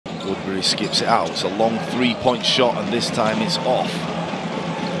Woodbury skips it out. It's a long three-point shot, and this time it's off.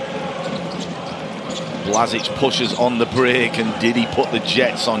 Blazic pushes on the break, and did he put the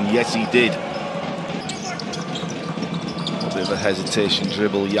Jets on? Yes, he did. A bit of a hesitation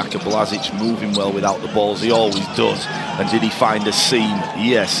dribble. Jaka Blažič moving well without the balls, he always does. And did he find a seam?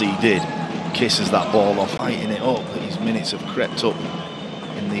 Yes, he did. Kisses that ball off, fighting it up. His minutes have crept up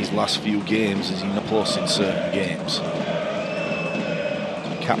in these last few games as he's not close in certain games.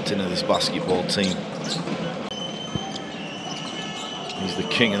 Captain of this basketball team. He's the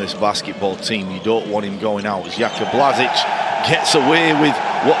king of this basketball team. You don't want him going out. As Jaka Blažič gets away with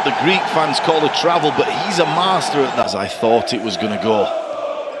what the Greek fans call a travel, but he's a master at that. As I thought it was going to go.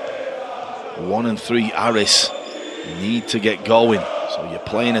 1 and 3 Aris need to get going. So you're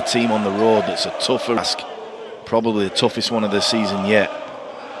playing a team on the road that's a tougher ask. Probably the toughest one of the season yet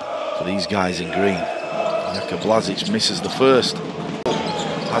for these guys in green. Jaka Blažič misses the first.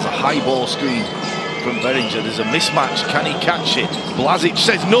 Has a high ball screen from Gorenja. There's a mismatch. Can he catch it? Blazic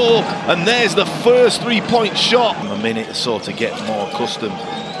says no, and there's the first three-point shot. A minute or so to get more accustomed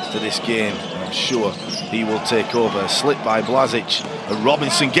to this game, and I'm sure he will take over. A slip by Blazic, and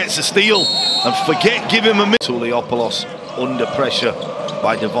Robinson gets a steal, and forget give him a minute. Tuliopoulos under pressure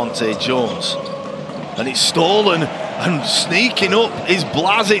by Devonte Jones, and it's stolen, and sneaking up is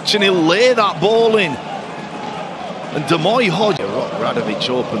Blazic, and he'll lay that ball in. And Demoy Hodge, Radovic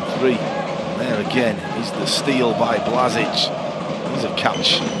open three. There again is the steal by Blazic. He's a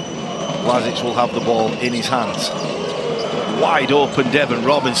catch. Blazic will have the ball in his hands. Wide open Devon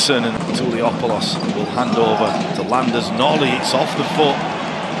Robinson, and Tuliopoulos will hand over to Landers Nolly. It's off the foot.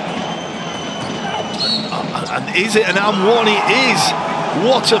 And is it an M1? It is.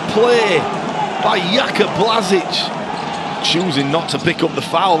 What a play by Jaka Blažič. Choosing not to pick up the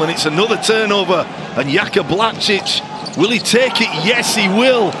foul, and it's another turnover. And Jaka Blažič, will he take it? Yes, he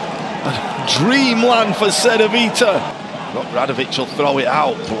will. Dreamland for Cedevita. Radovic will throw it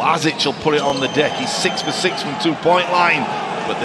out. Blazic will put it on the deck. He's 6 for 6 from two-point line.